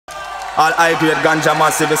All high-grade ganja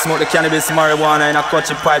massive, you smoke the cannabis, marijuana in a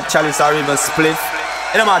cutchy pipe, chalice or even spliff.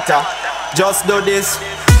 It don't matter, just do this.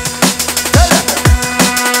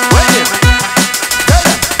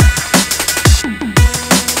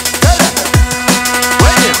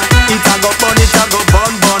 It a go bun, it a go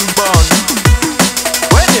bun, bun, bun.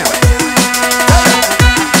 When you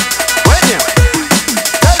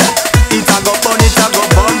it a go bun, it a go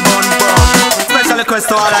bun, bun, bun. Special request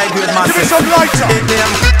to all high-grade massive. Give me some lighter. It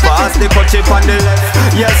name, pass the cut chip on the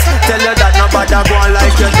left. Yes, tell you that nobody go on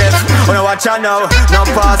like you're deaf. When you watch you now, now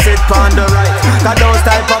pass it on the right. Cause those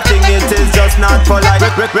type of thing, it is just not polite.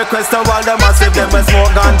 Request to all the massive, them will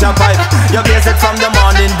smoke ganja pipe. You blaze it from the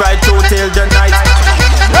morning bright through till the night.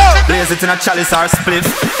 Blaze it in a chalice or spliff.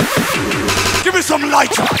 Give me some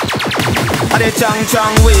lighter. And they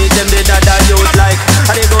chang weed, them they that youth like.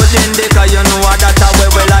 And they go indica, you know what that's how we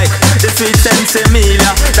like. The sweet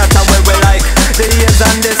sensimilia, that's how we like. The years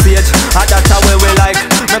and the sage, that's how we like.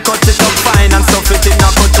 Me cut it up fine and stuff it in a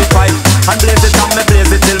cutty pipe. And blaze it and me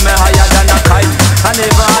blaze it till me higher than a kite. And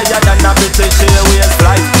even higher than a British Airways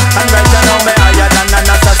flight. And right now me higher than a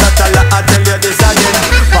NASA satellite. I tell you this again,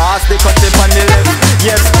 pass the cut tip on the left.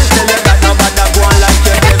 Yes, tell you that nobody go on like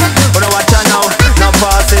you deaf. But watch you now, now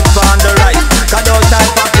pass it on the right. Cause those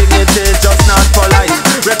type of thing, it is just not polite.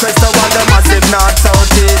 Request to all the massive north, south,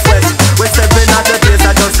 east, west. We stepping at the place,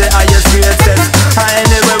 I just the highest grade set. And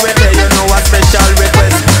anyway we there, you know a special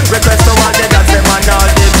request. Request to all the dads, them and all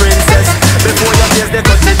the princess. Before you place the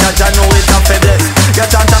cut, you know it a fi bless. You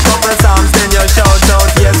chant a couple psalms, then you shout out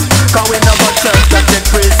yes. Cause we know about church, that take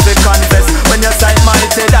priest we confess. When you sight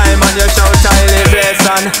mighty diamond, you shout highly blessed.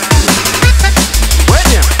 And when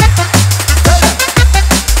you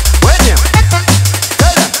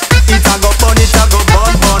it a go bun, it a go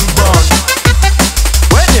bun, bun, bun.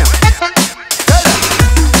 When you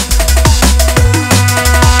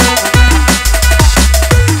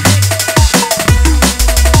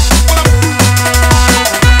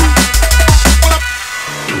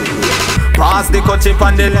pass the cut chip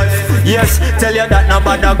on the left. Yes, tell you that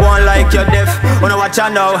nobody go on like you're deaf. Wanna watch you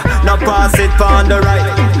now, now pass it on the right.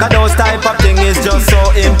 Cause those type of thing is just so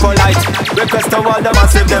impolite. Request to all the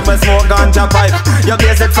massive, them will smoke ganja pipe. You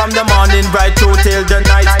blaze it from the morning bright through till the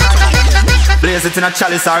night. Blaze it in a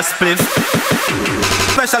chalice or spliff.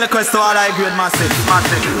 Special request to all high-grade massive,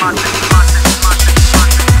 massive, massive, massive.